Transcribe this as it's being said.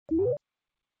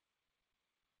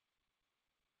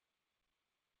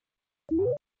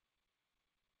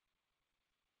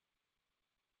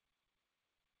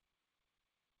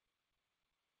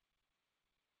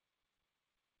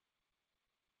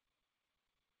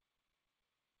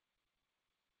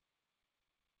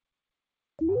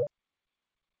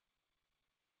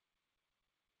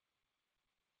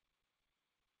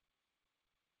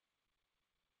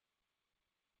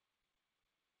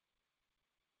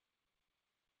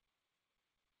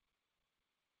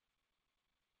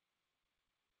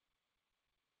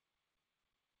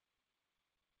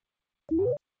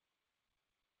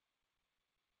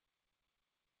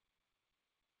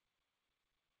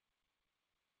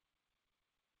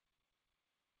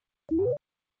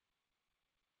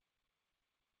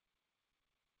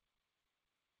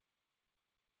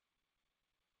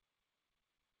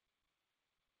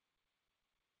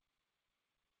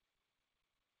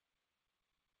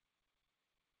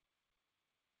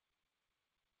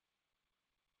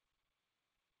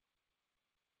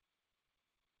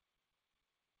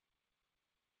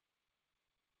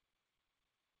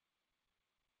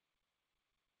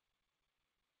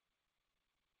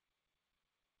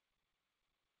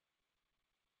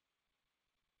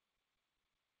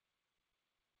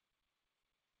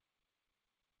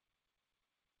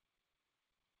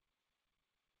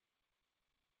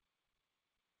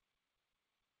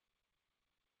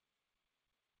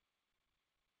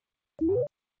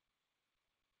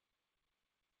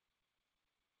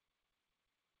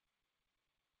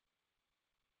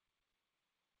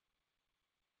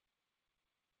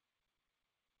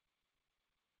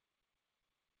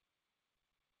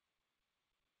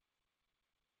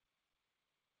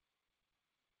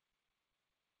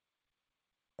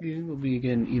We'll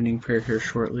begin evening prayer here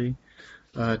shortly.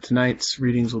 Tonight's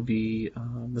readings will be,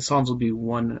 the Psalms will be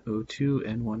 102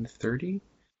 and 130,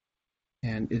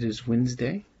 and it is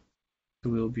Wednesday,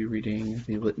 so we will be reading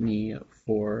the litany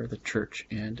for the church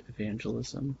and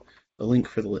evangelism. The link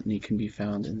for the litany can be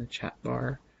found in the chat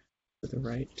bar to the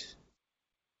right.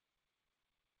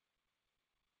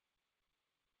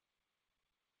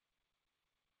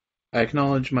 I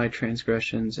acknowledge my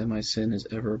transgressions, and my sin is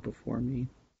ever before me.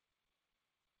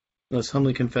 Let us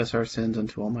humbly confess our sins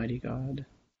unto Almighty God.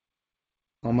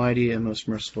 Almighty and most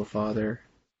merciful Father,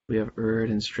 we have erred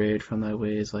and strayed from thy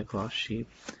ways like lost sheep.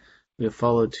 We have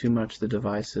followed too much the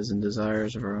devices and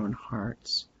desires of our own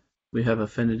hearts. We have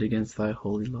offended against thy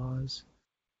holy laws.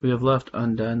 We have left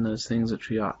undone those things which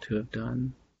we ought to have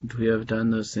done, and we have done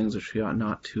those things which we ought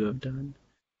not to have done.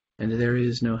 And there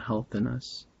is no health in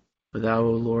us. But thou,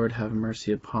 O Lord, have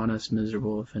mercy upon us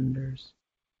miserable offenders.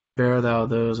 Spare thou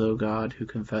those, O God, who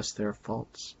confess their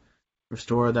faults.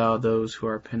 Restore thou those who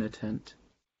are penitent,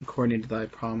 according to thy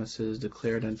promises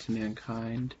declared unto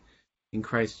mankind, in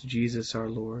Christ Jesus our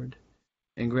Lord.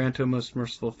 And grant, O most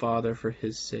merciful Father, for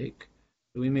his sake,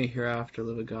 that we may hereafter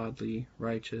live a godly,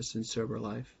 righteous, and sober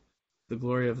life, for the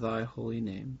glory of thy holy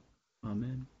name.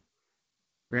 Amen.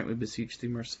 Grant, we beseech thee,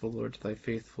 merciful Lord, to thy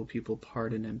faithful people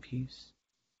pardon and peace,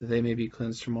 that they may be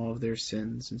cleansed from all of their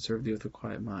sins and serve thee with a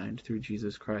quiet mind, through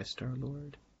Jesus Christ our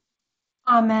Lord.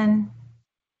 Amen.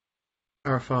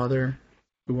 Our Father,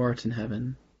 who art in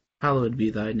heaven, hallowed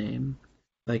be thy name.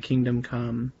 Thy kingdom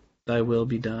come, thy will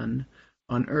be done,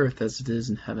 on earth as it is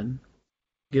in heaven.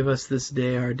 Give us this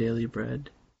day our daily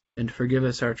bread, and forgive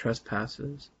us our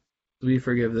trespasses, as we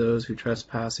forgive those who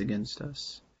trespass against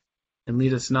us. And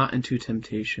lead us not into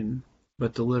temptation,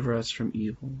 but deliver us from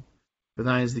evil. For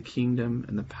thine is the kingdom,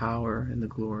 and the power, and the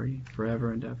glory,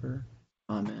 forever and ever.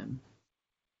 Amen.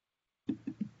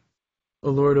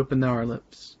 O Lord, open thou our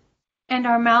lips, And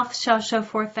our mouth shall show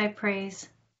forth thy praise.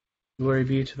 Glory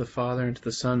be to the Father, and to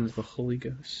the Son, and to the Holy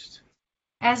Ghost.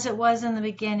 As it was in the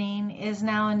beginning, is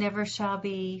now, and ever shall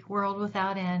be, world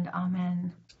without end.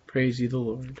 Amen. Praise ye the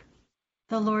Lord.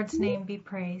 The Lord's name be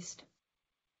praised.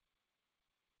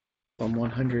 Psalm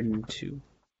 102.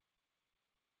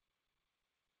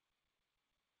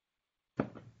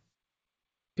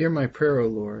 Hear my prayer, O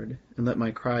Lord, and let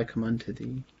my cry come unto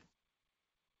thee.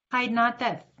 Hide not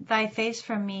thy face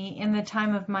from me in the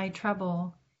time of my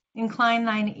trouble. Incline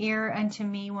thine ear unto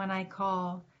me when I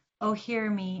call. O hear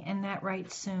me, and that right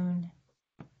soon.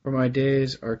 For my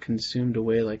days are consumed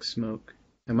away like smoke,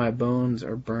 and my bones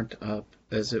are burnt up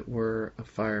as it were a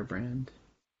firebrand.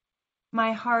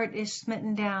 My heart is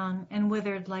smitten down and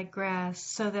withered like grass,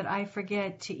 so that I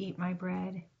forget to eat my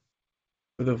bread.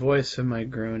 For the voice of my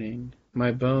groaning,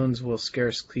 my bones will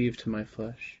scarce cleave to my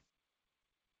flesh.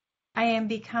 I am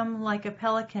become like a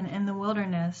pelican in the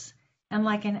wilderness, and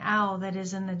like an owl that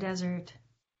is in the desert.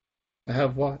 I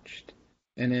have watched,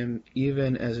 and am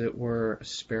even as it were a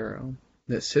sparrow,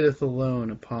 that sitteth alone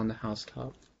upon the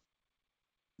housetop.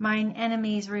 Mine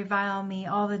enemies revile me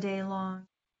all the day long,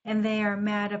 and they are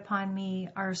mad upon me,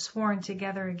 are sworn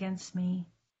together against me.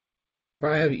 For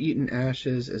I have eaten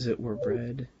ashes as it were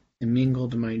bread, and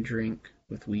mingled my drink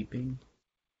with weeping.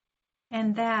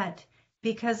 And that,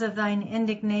 because of thine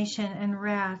indignation and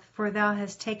wrath, for thou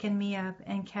hast taken me up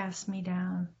and cast me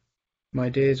down. My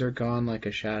days are gone like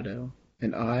a shadow,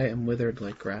 and I am withered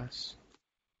like grass.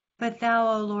 But thou,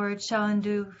 O Lord, shall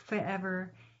endure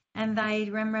forever, and thy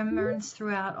remembrance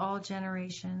throughout all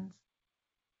generations.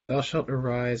 Thou shalt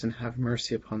arise and have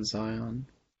mercy upon Zion,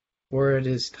 for it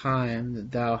is time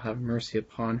that thou have mercy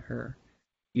upon her.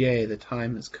 Yea, the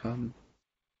time is come.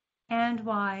 And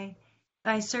why?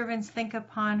 Thy servants think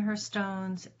upon her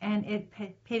stones, and it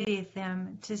pitieth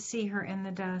them to see her in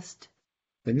the dust.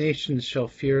 The nations shall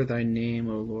fear thy name,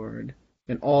 O Lord,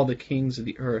 and all the kings of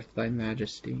the earth thy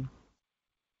majesty.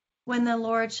 When the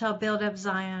Lord shall build up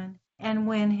Zion, and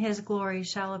when his glory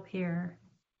shall appear.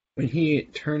 When he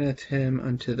turneth him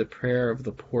unto the prayer of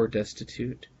the poor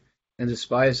destitute, and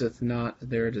despiseth not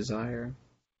their desire.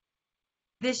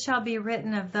 This shall be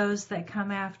written of those that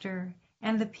come after,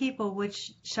 and the people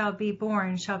which shall be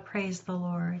born shall praise the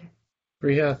Lord. For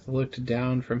he hath looked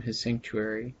down from his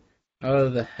sanctuary, out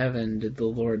of the heaven did the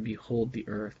Lord behold the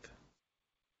earth.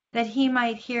 That he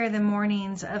might hear the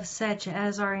mournings of such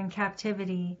as are in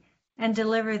captivity, and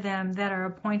deliver them that are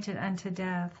appointed unto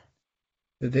death.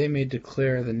 that they may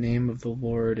declare the name of the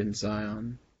Lord in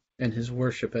Zion, and his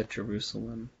worship at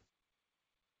Jerusalem.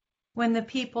 When the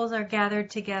peoples are gathered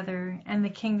together, and the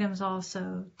kingdoms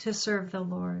also, to serve the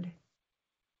Lord.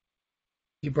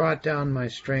 He brought down my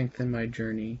strength in my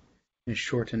journey, and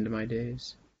shortened my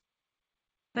days.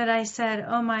 But I said,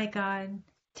 O my God,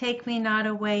 take me not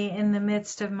away in the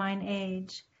midst of mine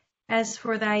age. As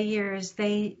for thy years,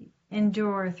 they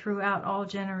endure throughout all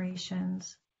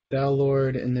generations. Thou,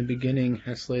 Lord, in the beginning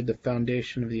hast laid the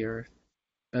foundation of the earth,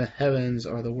 and the heavens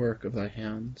are the work of thy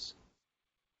hands.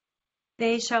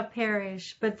 They shall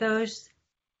perish, but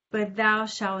thou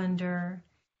shalt endure.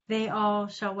 They all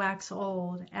shall wax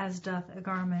old, as doth a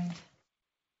garment.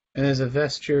 And as a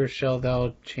vesture shalt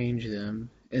thou change them,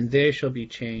 and they shall be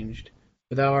changed,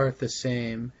 for thou art the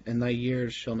same, and thy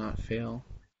years shall not fail.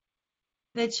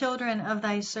 The children of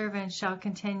thy servants shall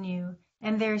continue,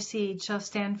 and their seed shall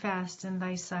stand fast in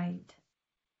thy sight.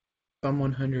 Psalm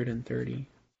 130.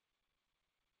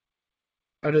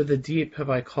 Out of the deep have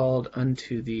I called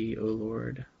unto thee, O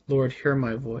Lord. Lord, hear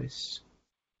my voice.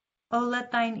 O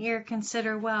let thine ear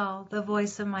consider well the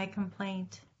voice of my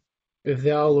complaint. If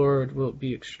thou, Lord, wilt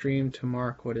be extreme to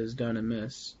mark what is done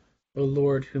amiss, O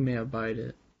Lord, who may abide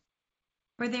it?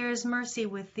 For there is mercy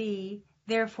with thee,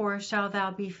 therefore shalt thou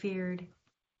be feared.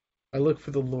 I look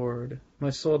for the Lord,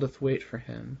 my soul doth wait for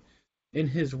him. In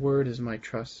his word is my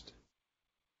trust.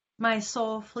 My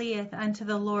soul fleeth unto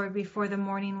the Lord before the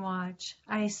morning watch.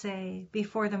 I say,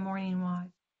 before the morning watch.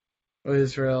 O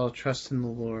Israel, trust in the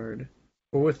Lord.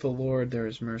 For with the Lord there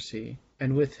is mercy,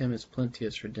 and with him is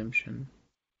plenteous redemption.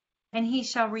 And he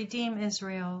shall redeem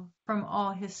Israel from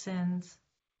all his sins.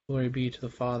 Glory be to the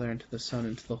Father, and to the Son,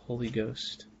 and to the Holy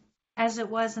Ghost. As it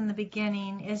was in the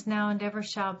beginning, is now, and ever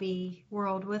shall be,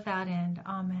 world without end.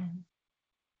 Amen.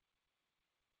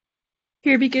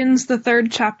 Here begins the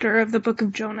third chapter of the book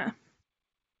of Jonah.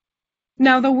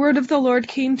 Now the word of the Lord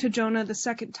came to Jonah the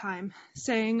second time,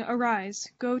 saying, Arise,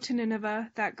 go to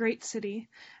Nineveh, that great city,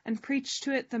 and preach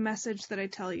to it the message that I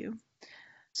tell you.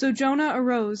 So Jonah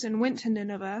arose and went to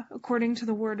Nineveh, according to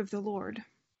the word of the Lord.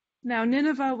 Now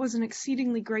Nineveh was an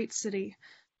exceedingly great city,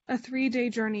 a 3-day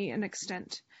journey in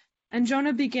extent. And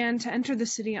Jonah began to enter the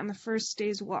city on the first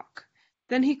day's walk.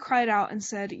 Then he cried out and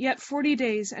said, Yet 40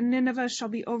 days, and Nineveh shall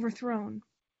be overthrown.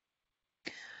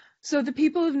 So the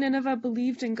people of Nineveh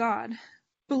believed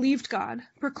God,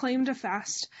 proclaimed a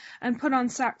fast, and put on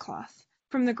sackcloth,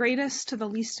 from the greatest to the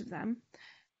least of them.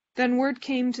 Then word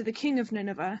came to the king of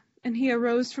Nineveh, and he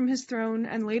arose from his throne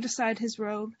and laid aside his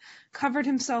robe, covered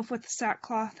himself with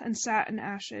sackcloth, and sat in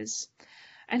ashes.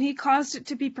 And he caused it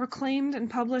to be proclaimed and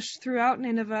published throughout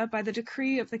Nineveh by the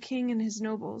decree of the king and his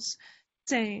nobles,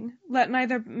 saying, Let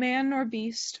neither man nor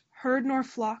beast, herd nor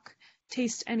flock,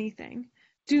 taste anything.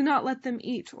 Do not let them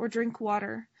eat or drink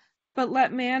water, but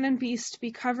let man and beast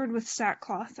be covered with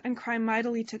sackcloth, and cry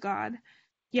mightily to God.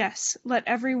 Yes, let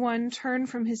every one turn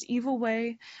from his evil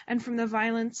way and from the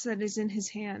violence that is in his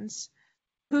hands.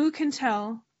 Who can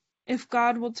tell if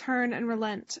God will turn and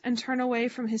relent, and turn away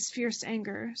from his fierce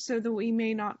anger, so that we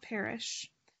may not perish?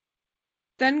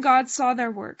 Then God saw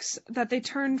their works, that they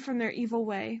turned from their evil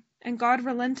way, and God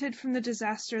relented from the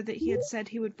disaster that he had said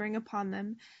he would bring upon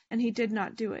them, and he did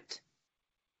not do it.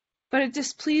 But it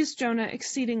displeased Jonah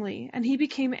exceedingly, and he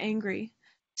became angry.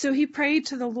 So he prayed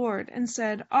to the Lord, and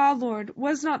said, Ah, Lord,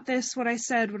 was not this what I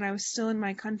said when I was still in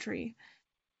my country?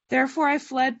 Therefore I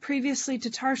fled previously to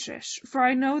Tarshish, for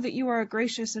I know that you are a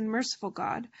gracious and merciful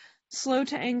God, slow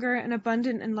to anger and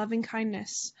abundant in loving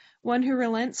kindness, one who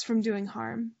relents from doing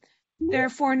harm.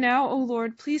 Therefore now, O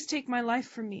Lord, please take my life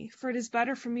from me, for it is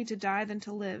better for me to die than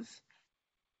to live.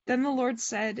 Then the Lord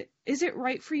said, Is it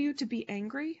right for you to be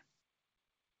angry?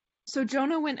 So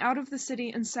Jonah went out of the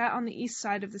city and sat on the east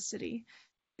side of the city.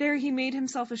 There he made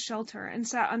himself a shelter, and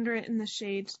sat under it in the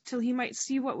shade, till he might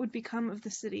see what would become of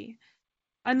the city.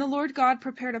 And the Lord God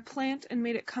prepared a plant and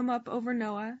made it come up over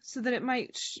Noah, so that it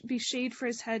might be shade for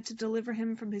his head to deliver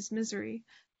him from his misery.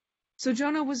 So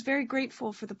Jonah was very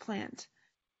grateful for the plant.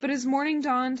 But as morning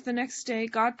dawned the next day,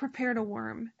 God prepared a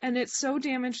worm, and it so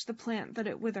damaged the plant that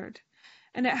it withered.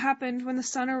 And it happened, when the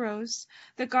sun arose,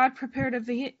 that God prepared a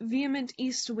vehement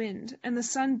east wind, and the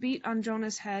sun beat on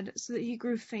Jonah's head, so that he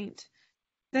grew faint.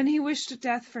 Then he wished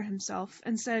death for himself,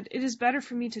 and said, It is better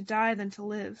for me to die than to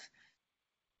live.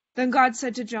 Then God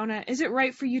said to Jonah, Is it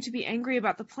right for you to be angry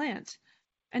about the plant?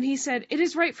 And he said, It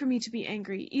is right for me to be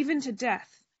angry, even to death.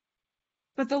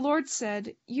 But the Lord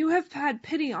said, You have had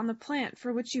pity on the plant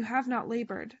for which you have not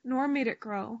labored, nor made it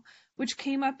grow, which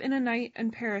came up in a night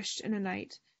and perished in a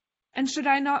night. And should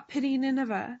I not pity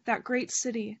Nineveh, that great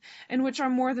city, in which are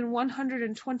more than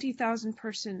 120,000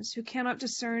 persons who cannot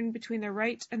discern between their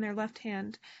right and their left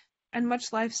hand, and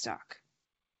much livestock?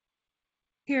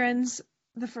 Here ends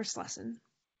the first lesson.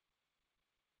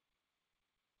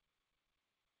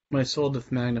 My soul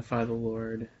doth magnify the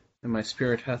Lord, and my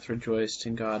spirit hath rejoiced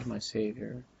in God my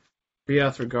Saviour. For he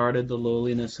hath regarded the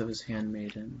lowliness of his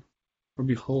handmaiden. For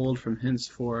behold, from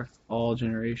henceforth all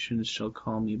generations shall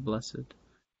call me blessed.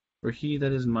 For he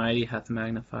that is mighty hath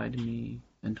magnified me,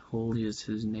 and holy is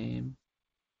his name.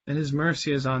 And his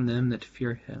mercy is on them that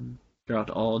fear him throughout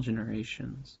all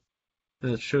generations.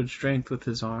 That showed strength with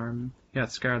his arm, he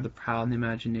hath scattered the proud in the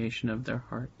imagination of their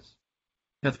hearts.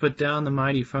 He hath put down the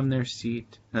mighty from their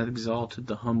seat, and hath exalted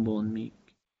the humble and meek.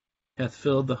 He hath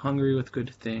filled the hungry with good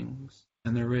things,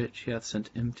 and the rich he hath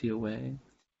sent empty away.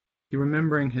 He,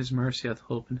 remembering his mercy, hath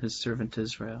hope in his servant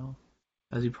Israel,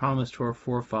 as he promised to our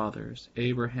forefathers,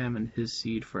 Abraham and his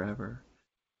seed forever.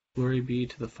 Glory be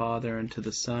to the Father, and to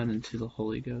the Son, and to the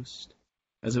Holy Ghost,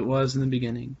 as it was in the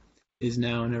beginning, is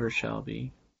now, and ever shall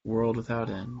be, world without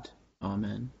end.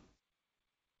 Amen.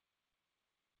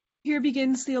 Here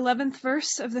begins the 11th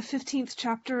verse of the 15th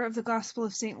chapter of the Gospel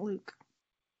of St. Luke.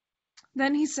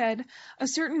 Then he said, A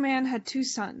certain man had 2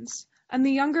 sons, and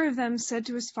the younger of them said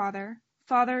to his father,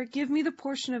 Father, give me the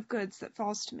portion of goods that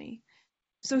falls to me.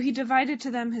 So he divided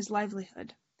to them his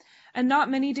livelihood. And not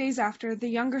many days after, the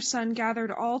younger son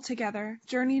gathered all together,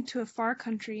 journeyed to a far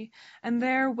country, and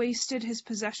there wasted his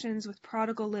possessions with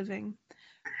prodigal living.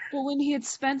 But when he had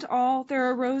spent all,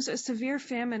 there arose a severe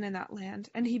famine in that land,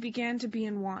 and he began to be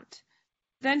in want.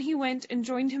 Then he went and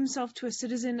joined himself to a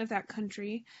citizen of that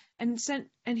country, and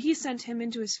he sent him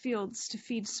into his fields to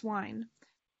feed swine.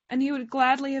 And he would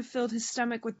gladly have filled his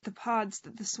stomach with the pods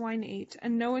that the swine ate,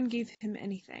 and no one gave him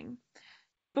anything.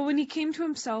 But when he came to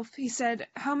himself, he said,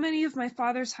 How many of my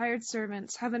father's hired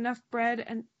servants have enough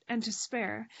bread and to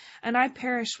spare, and I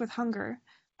perish with hunger?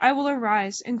 I will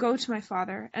arise and go to my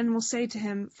father, and will say to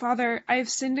him, Father, I have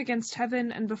sinned against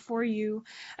heaven and before you,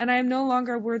 and I am no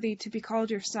longer worthy to be called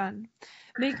your son.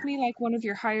 Make me like one of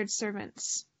your hired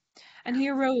servants. And he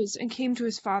arose and came to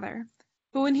his father.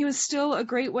 But when he was still a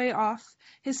great way off,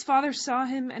 his father saw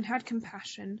him and had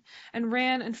compassion, and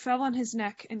ran and fell on his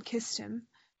neck and kissed him.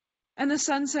 And the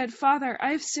son said, Father,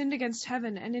 I have sinned against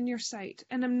heaven and in your sight,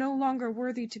 and am no longer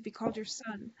worthy to be called your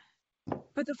son.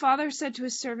 But the father said to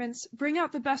his servants, Bring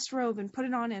out the best robe and put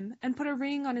it on him, and put a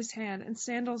ring on his hand and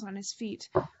sandals on his feet.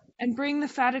 And bring the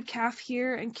fatted calf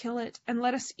here and kill it, and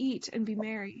let us eat and be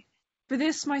merry. For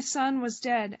this my son was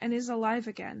dead and is alive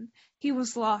again. He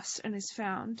was lost and is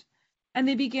found. And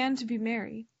they began to be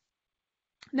merry.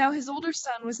 Now his older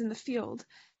son was in the field.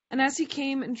 And as he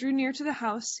came and drew near to the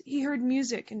house, he heard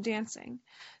music and dancing.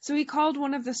 So he called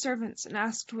one of the servants and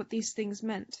asked what these things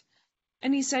meant.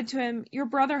 And he said to him, Your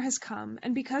brother has come,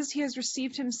 and because he has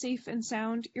received him safe and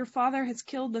sound, your father has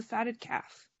killed the fatted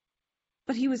calf.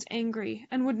 But he was angry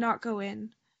and would not go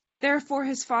in. Therefore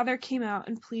his father came out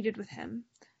and pleaded with him.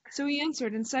 So he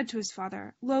answered and said to his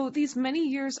father, Lo, these many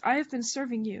years I have been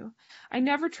serving you. I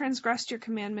never transgressed your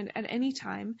commandment at any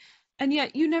time, and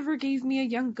yet you never gave me a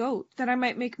young goat, that I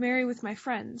might make merry with my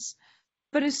friends.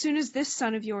 But as soon as this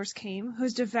son of yours came, who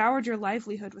has devoured your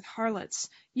livelihood with harlots,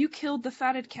 you killed the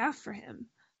fatted calf for him.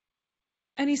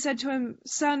 And he said to him,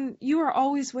 Son, you are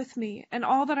always with me, and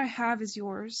all that I have is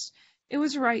yours. It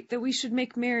was right that we should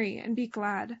make merry and be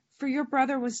glad, for your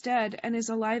brother was dead and is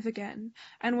alive again,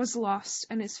 and was lost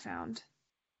and is found.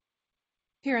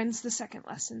 Here ends the second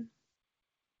lesson.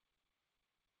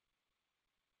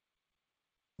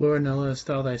 Lord, now lettest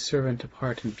thou thy servant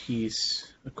depart in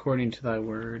peace, according to thy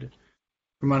word.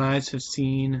 For mine eyes have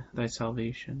seen thy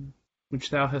salvation, which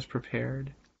thou hast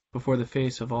prepared before the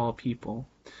face of all people,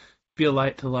 to be a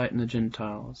light to lighten the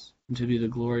Gentiles, and to be the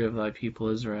glory of thy people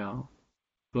Israel.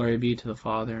 Glory be to the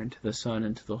Father, and to the Son,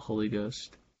 and to the Holy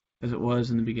Ghost, as it was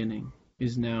in the beginning,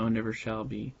 is now, and ever shall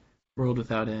be, world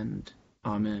without end.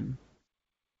 Amen.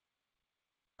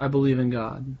 I believe in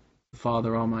God, the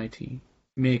Father Almighty,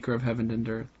 maker of heaven and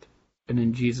earth, and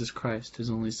in Jesus Christ, his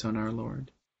only Son, our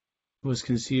Lord, who was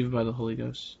conceived by the Holy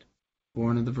Ghost,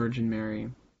 born of the Virgin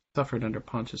Mary, suffered under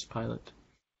Pontius Pilate,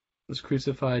 was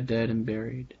crucified, dead, and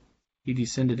buried. He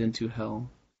descended into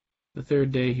hell. The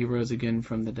third day he rose again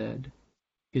from the dead.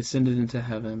 He ascended into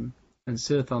heaven, and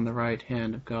sitteth on the right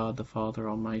hand of God the Father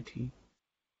Almighty.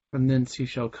 From thence he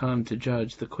shall come to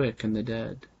judge the quick and the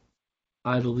dead.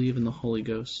 I believe in the Holy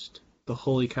Ghost, the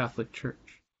holy Catholic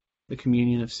Church, the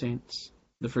communion of saints,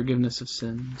 the forgiveness of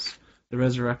sins, the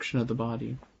resurrection of the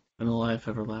body, and the life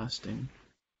everlasting.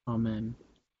 Amen.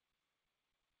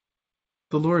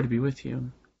 The Lord be with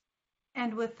you.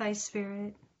 and with thy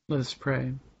Spirit. Let us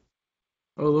pray.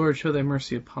 O Lord, show thy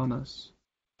mercy upon us.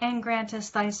 And grant us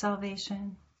thy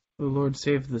salvation. O Lord,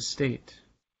 save the state.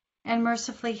 And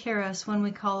mercifully hear us when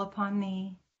we call upon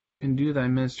thee. Endue thy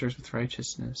ministers with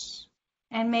righteousness.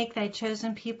 And make thy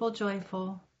chosen people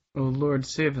joyful. O Lord,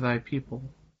 save thy people.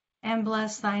 And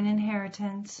bless thine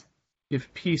inheritance.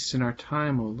 Give peace in our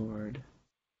time, O Lord.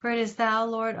 For it is thou,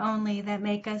 Lord, only that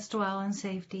make us dwell in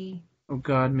safety. O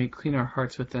God, make clean our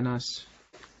hearts within us.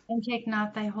 And take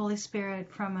not thy Holy Spirit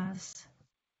from us.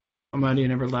 Almighty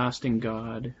and everlasting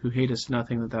God, who hatest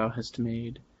nothing that thou hast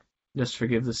made, dost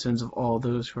forgive the sins of all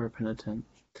those who are penitent.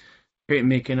 Create and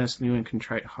make in us new and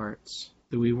contrite hearts,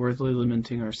 that we, worthily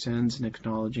lamenting our sins and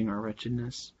acknowledging our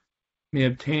wretchedness, may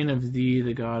obtain of thee,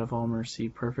 the God of all mercy,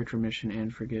 perfect remission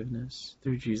and forgiveness,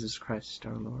 through Jesus Christ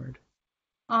our Lord.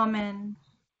 Amen.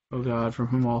 O God, from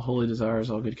whom all holy desires,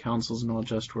 all good counsels, and all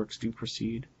just works do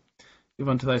proceed, give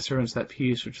unto thy servants that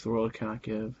peace which the world cannot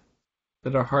give,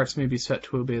 that our hearts may be set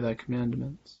to obey thy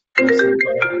commandments. And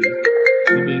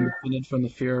being defended from the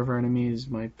fear of our enemies,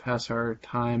 might pass our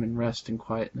time in rest and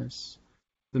quietness.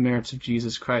 The merits of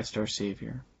Jesus Christ our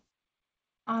Savior.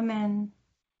 Amen.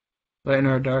 Lighten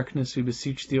our darkness, we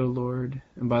beseech thee, O Lord,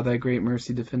 and by thy great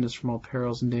mercy defend us from all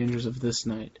perils and dangers of this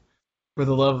night, for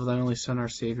the love of thy only Son, our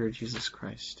Savior, Jesus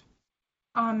Christ.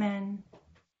 Amen.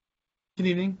 Good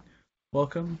evening.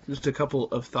 Welcome. Just a couple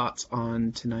of thoughts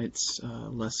on tonight's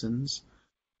lessons.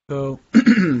 So,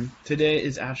 today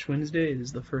is Ash Wednesday. It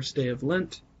is the first day of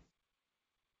Lent.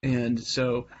 And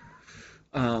so,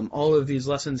 all of these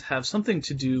lessons have something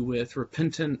to do with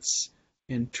repentance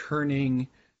and turning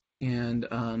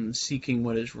and seeking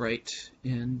what is right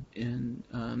and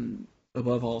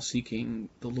above all, seeking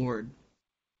the Lord.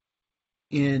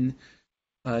 In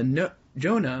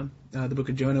Jonah, the book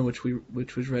of Jonah, which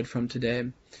was read from today,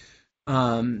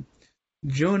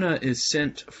 Jonah is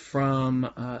sent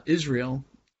from Israel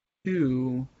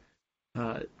to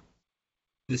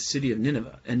the city of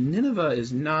Nineveh. And Nineveh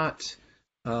is not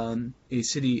a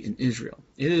city in Israel.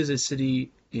 It is a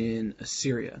city in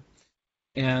Assyria.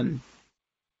 And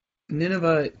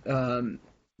Nineveh,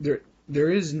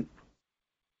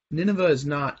 Nineveh is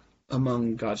not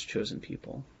among God's chosen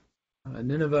people.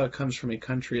 Nineveh comes from a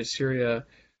country, Assyria,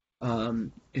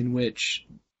 in which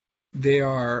they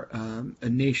are a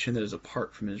nation that is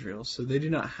apart from Israel. So they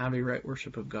do not have a right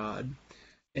worship of God.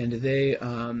 And they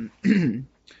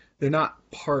they're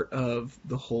not part of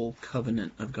the whole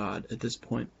covenant of God at this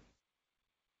point.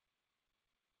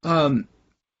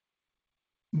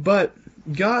 But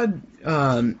God,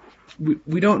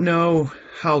 we don't know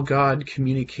how God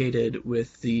communicated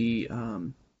with the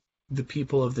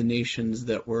people of the nations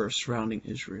that were surrounding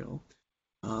Israel.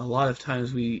 A lot of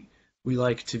times we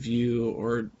like to view,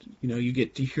 or you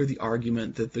get to hear the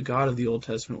argument that the God of the Old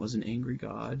Testament was an angry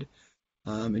God,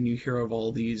 and you hear of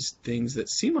all these things that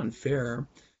seem unfair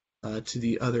to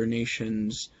the other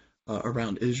nations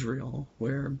around Israel,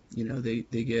 where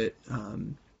they get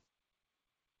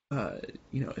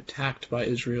attacked by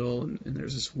Israel, and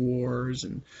there's this wars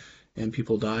and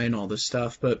people die and all this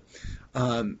stuff. But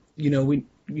God's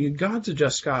a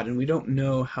just God, and we don't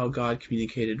know how God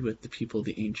communicated with the people of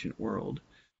the ancient world.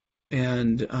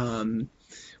 And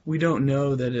we don't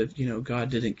know that if God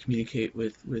didn't communicate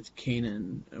with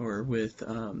Canaan or with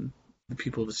the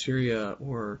people of Assyria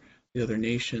or the other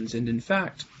nations. And in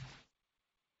fact,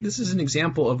 this is an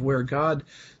example of where God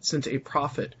sent a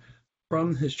prophet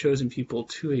from his chosen people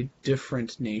to a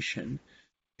different nation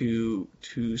to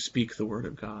speak the word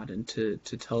of God and to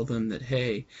tell them that,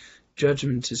 hey,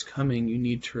 judgment is coming, you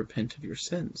need to repent of your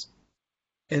sins.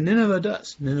 And Nineveh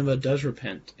does. Nineveh does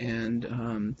repent,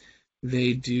 and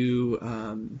they do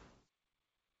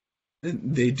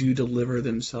deliver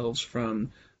themselves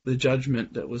from the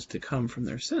judgment that was to come from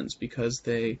their sins, because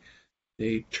they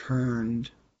turned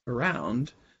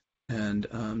around and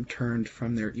turned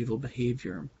from their evil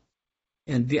behavior.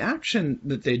 And the action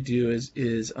that they do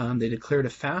is they declared a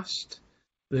fast,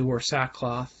 they wore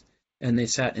sackcloth, and they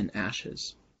sat in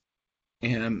ashes.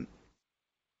 And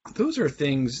those are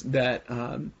things that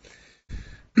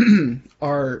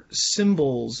are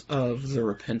symbols of the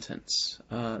repentance.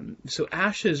 So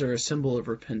ashes are a symbol of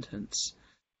repentance.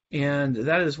 And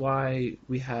that is why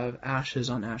we have ashes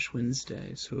on Ash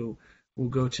Wednesday. So we'll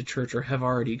go to church, or have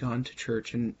already gone to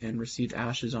church, and received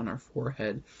ashes on our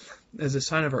forehead as a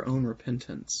sign of our own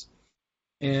repentance.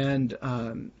 And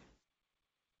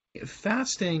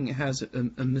fasting has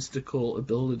a mystical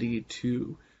ability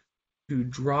to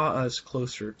draw us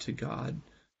closer to God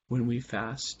when we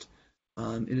fast.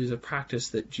 It is a practice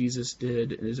that Jesus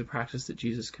did. It is a practice that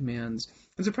Jesus commands.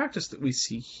 It's a practice that we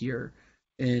see here,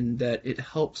 in that it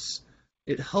helps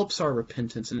it helps our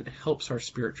repentance and it helps our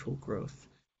spiritual growth.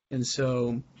 And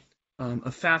so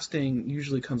a fasting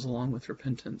usually comes along with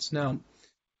repentance. Now,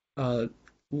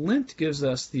 Lent gives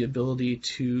us the ability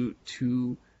to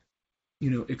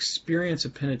experience a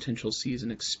penitential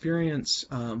season, experience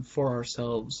for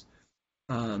ourselves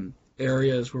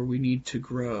areas where we need to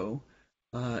grow,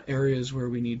 areas where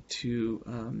we need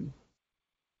to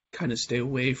kind of stay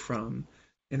away from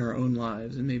in our own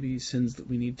lives, and maybe sins that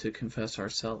we need to confess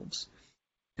ourselves,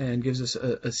 and gives us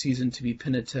a season to be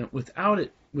penitent without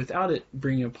it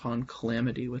bringing upon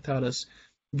calamity, without us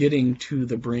getting to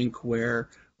the brink where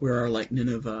we are like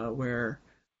Nineveh, where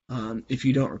if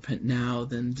you don't repent now,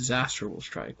 then disaster will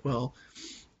strike. Well,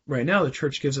 right now the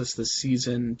church gives us this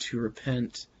season to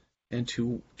repent and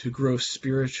to grow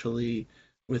spiritually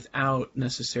without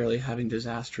necessarily having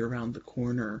disaster around the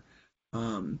corner.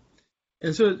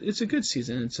 And so it's a good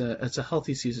season. It's a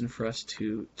healthy season for us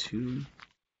to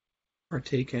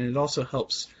partake in. It also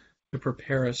helps to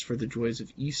prepare us for the joys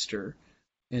of Easter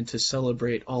and to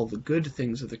celebrate all the good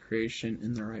things of the creation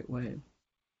in the right way.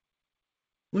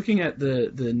 Looking at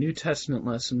the New Testament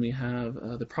lesson, we have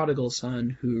the prodigal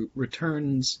son who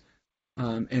returns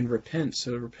and repents.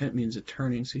 So repent means a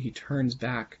turning. So he turns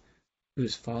back to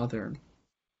his father.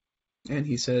 And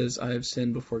he says, I have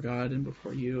sinned before God and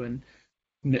before you, and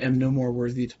am no more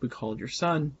worthy to be called your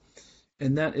son.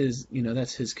 And that is,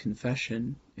 that's his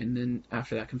confession. And then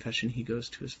after that confession, he goes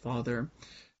to his father.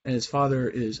 And his father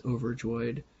is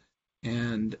overjoyed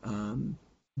and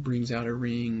brings out a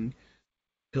ring,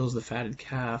 kills the fatted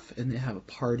calf, and they have a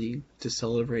party to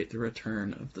celebrate the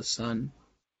return of the son.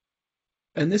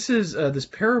 And this is this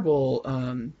parable,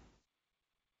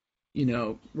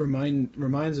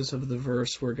 reminds us of the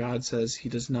verse where God says he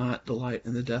does not delight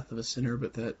in the death of a sinner,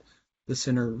 but that the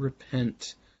sinner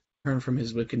repent, turn from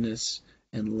his wickedness,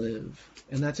 and live.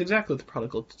 And that's exactly what the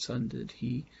prodigal son did.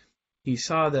 He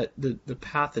saw that the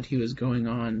path that he was going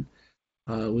on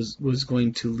was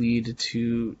going to lead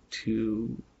to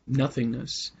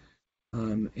nothingness,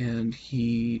 and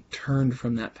he turned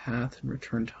from that path and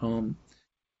returned home,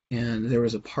 and there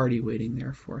was a party waiting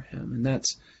there for him. And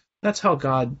that's how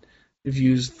God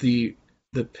views the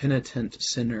penitent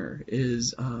sinner,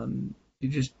 is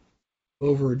just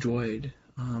overjoyed,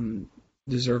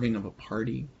 deserving of a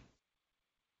party.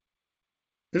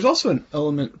 There's also an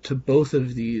element to both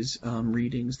of these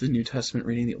readings, the New Testament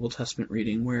reading, the Old Testament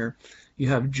reading, where you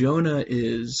have Jonah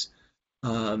is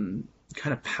kind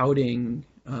of pouting,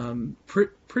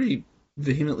 pretty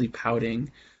vehemently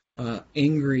pouting,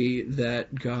 angry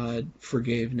that God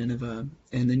forgave Nineveh.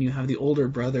 And then you have the older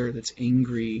brother that's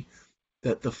angry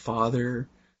that the father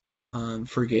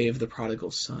forgave the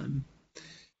prodigal son.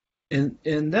 And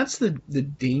that's the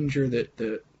danger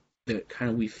that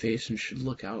kind of we face and should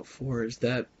look out for, is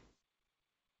that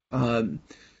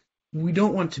we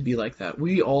don't want to be like that.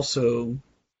 We also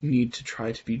need to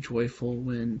try to be joyful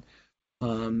when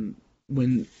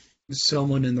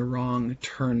someone in the wrong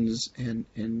turns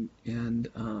and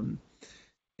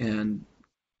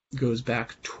goes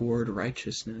back toward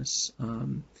righteousness.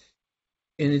 And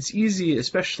it's easy,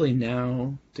 especially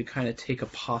now, to kind of take a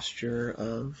posture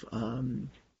of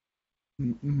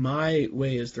my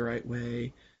way is the right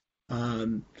way,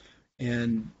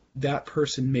 and that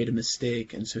person made a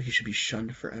mistake, and so he should be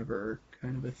shunned forever,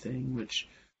 kind of a thing, which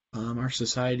our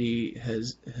society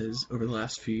has over the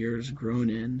last few years grown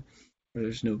in, where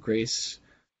there's no grace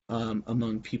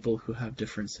among people who have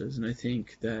differences. And I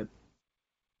think that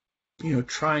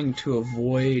trying to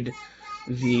avoid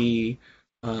the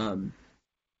I'm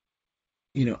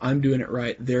doing it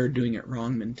right, they're doing it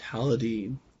wrong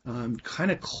mentality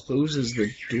kind of closes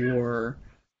the door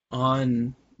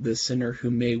on the sinner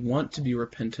who may want to be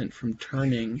repentant from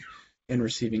turning and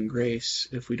receiving grace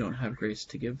if we don't have grace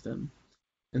to give them.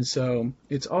 And so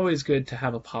it's always good to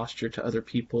have a posture to other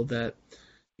people that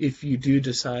if you do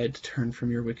decide to turn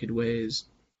from your wicked ways,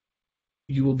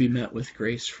 you will be met with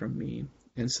grace from me.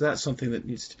 And so that's something that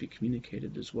needs to be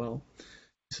communicated as well,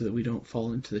 so that we don't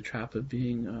fall into the trap of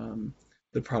being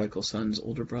the prodigal son's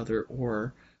older brother,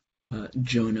 or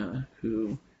Jonah,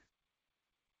 who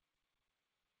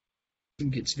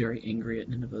gets very angry at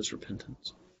Nineveh's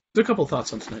repentance. So a couple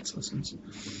thoughts on tonight's lessons.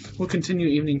 We'll continue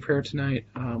evening prayer tonight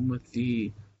with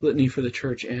the Litany for the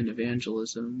Church and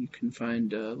Evangelism. You can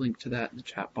find a link to that in the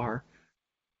chat bar.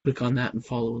 Click on that and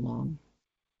follow along.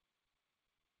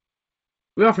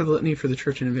 We offer the Litany for the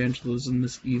Church and Evangelism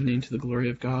this evening to the glory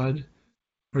of God,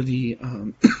 for the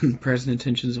prayers and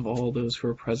intentions of all those who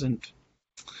are present.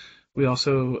 We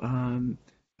also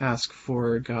ask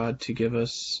for God to give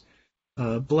us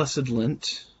a blessed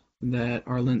Lent, that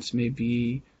our Lents may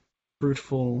be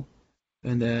fruitful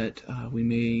and that we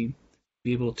may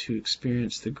be able to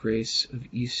experience the grace of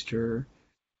Easter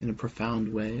in a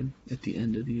profound way at the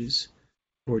end of these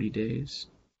 40 days.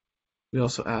 We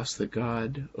also ask that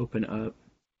God open up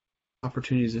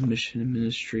opportunities of mission and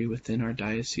ministry within our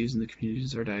diocese and the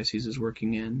communities our diocese is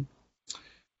working in.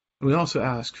 And we also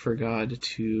ask for God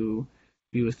to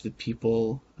be with the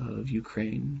people of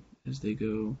Ukraine as they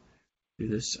go through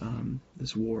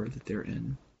this war that they're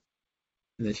in,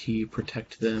 and that He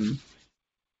protect them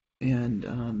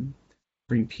and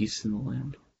bring peace in the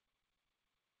land.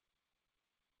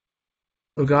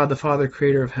 O God, the Father,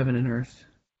 creator of heaven and earth,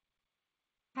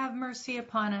 have mercy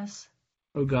upon us.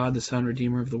 O God, the Son,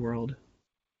 Redeemer of the world,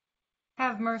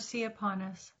 have mercy upon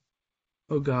us.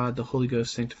 O God, the Holy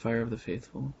Ghost, sanctifier of the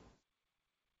faithful,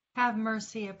 have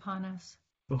mercy upon us.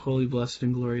 O holy, blessed,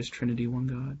 and glorious Trinity, one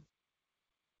God,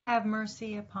 have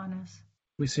mercy upon us.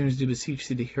 we sinners do beseech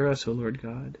Thee to hear us, O Lord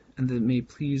God, and that it may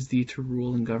please Thee to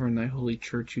rule and govern Thy holy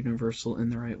Church universal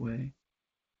in the right way.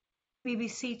 We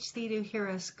beseech Thee to hear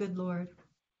us, good Lord.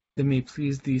 That it may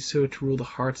please Thee so to rule the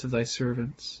hearts of Thy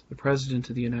servants, the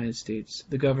President of the United States,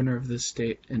 the Governor of this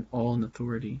state, and all in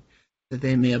authority, that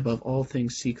they may above all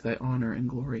things seek Thy honor and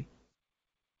glory.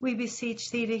 We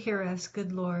beseech Thee to hear us,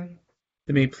 good Lord.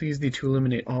 That it may please Thee to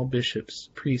illuminate all bishops,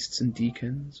 priests, and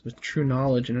deacons with true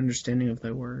knowledge and understanding of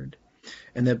Thy word,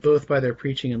 and that both by their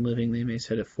preaching and living they may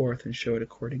set it forth and show it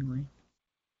accordingly.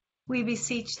 We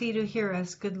beseech Thee to hear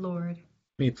us, good Lord.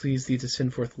 May it please Thee to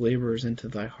send forth laborers into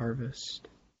Thy harvest.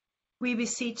 We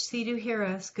beseech Thee to hear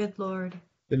us, good Lord.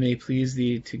 That may please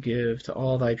Thee to give to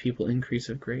all Thy people increase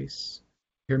of grace,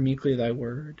 hear meekly Thy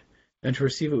word, and to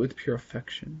receive it with pure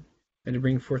affection, and to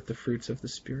bring forth the fruits of the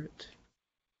Spirit.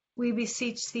 We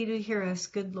beseech Thee to hear us,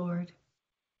 good Lord.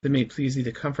 That may please Thee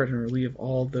to comfort and relieve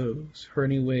all those who are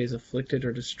in any ways afflicted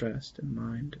or distressed in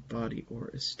mind, body, or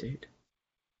estate.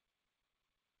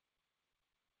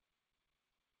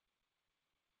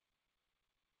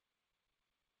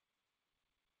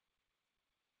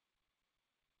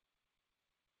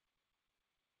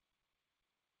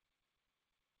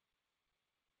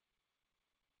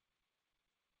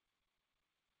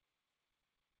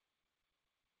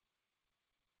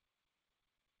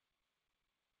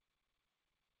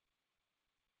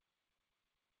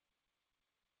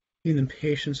 Give them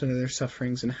patience under their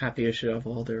sufferings and happy issue of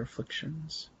all their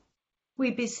afflictions. We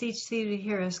beseech Thee to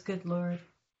hear us, good Lord.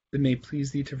 That may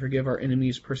please Thee to forgive our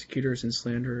enemies, persecutors, and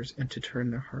slanderers, and to turn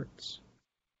their hearts.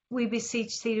 We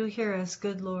beseech Thee to hear us,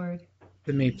 good Lord.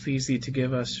 That may please Thee to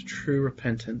give us true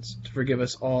repentance, to forgive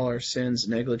us all our sins,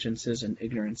 negligences, and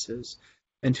ignorances,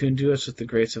 and to endue us with the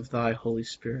grace of Thy Holy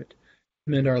Spirit,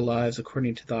 to mend our lives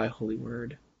according to Thy holy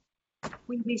word.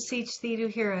 We beseech Thee to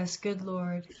hear us, good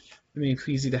Lord. That may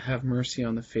please Thee to have mercy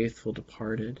on the faithful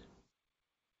departed,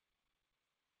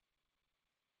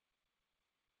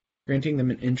 granting them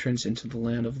an entrance into the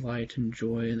land of light and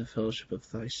joy in the fellowship of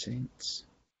Thy saints.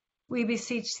 We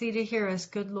beseech Thee to hear us,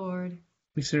 good Lord.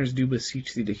 We sinners do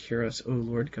beseech Thee to hear us, O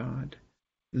Lord God,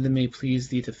 that it may please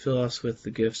Thee to fill us with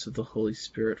the gifts of the Holy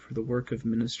Spirit for the work of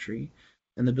ministry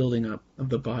and the building up of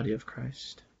the body of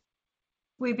Christ.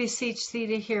 We beseech Thee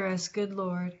to hear us, good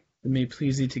Lord. It may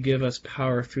please Thee to give us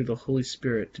power through the Holy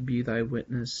Spirit to be Thy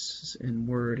witnesses in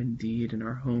word and deed in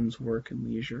our homes, work, and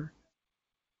leisure.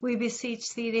 We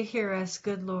beseech Thee to hear us,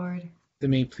 good Lord. That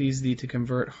may please Thee to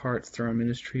convert hearts through our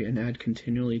ministry and add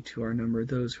continually to our number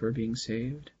those who are being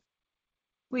saved.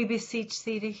 We beseech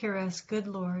Thee to hear us, good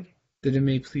Lord. That it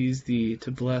may please Thee to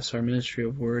bless our ministry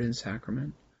of word and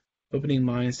sacrament, opening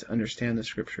minds to understand the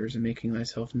Scriptures and making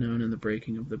Thyself known in the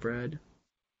breaking of the bread.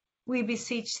 We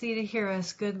beseech Thee to hear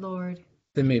us, good Lord.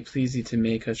 That it may please Thee to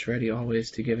make us ready always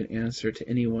to give an answer to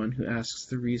anyone who asks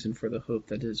the reason for the hope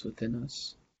that is within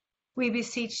us. We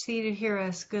beseech Thee to hear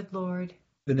us, good Lord.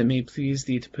 That it may please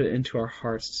Thee to put it into our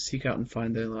hearts to seek out and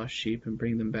find Thy lost sheep and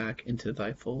bring them back into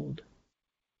Thy fold.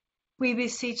 We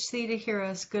beseech Thee to hear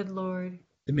us, good Lord.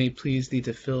 That it may please Thee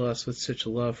to fill us with such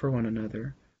love for one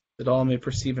another, that all may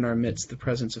perceive in our midst the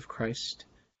presence of Christ,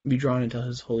 and be drawn into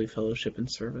His holy fellowship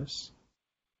and service.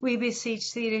 We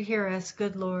beseech Thee to hear us,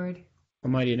 good Lord.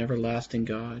 Almighty and everlasting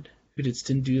God, who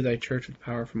didst endue Thy church with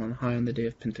power from on high on the day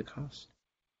of Pentecost,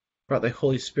 brought Thy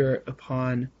Holy Spirit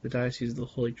upon the diocese of the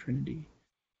Holy Trinity,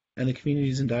 and the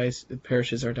communities and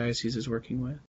parishes our diocese is working with.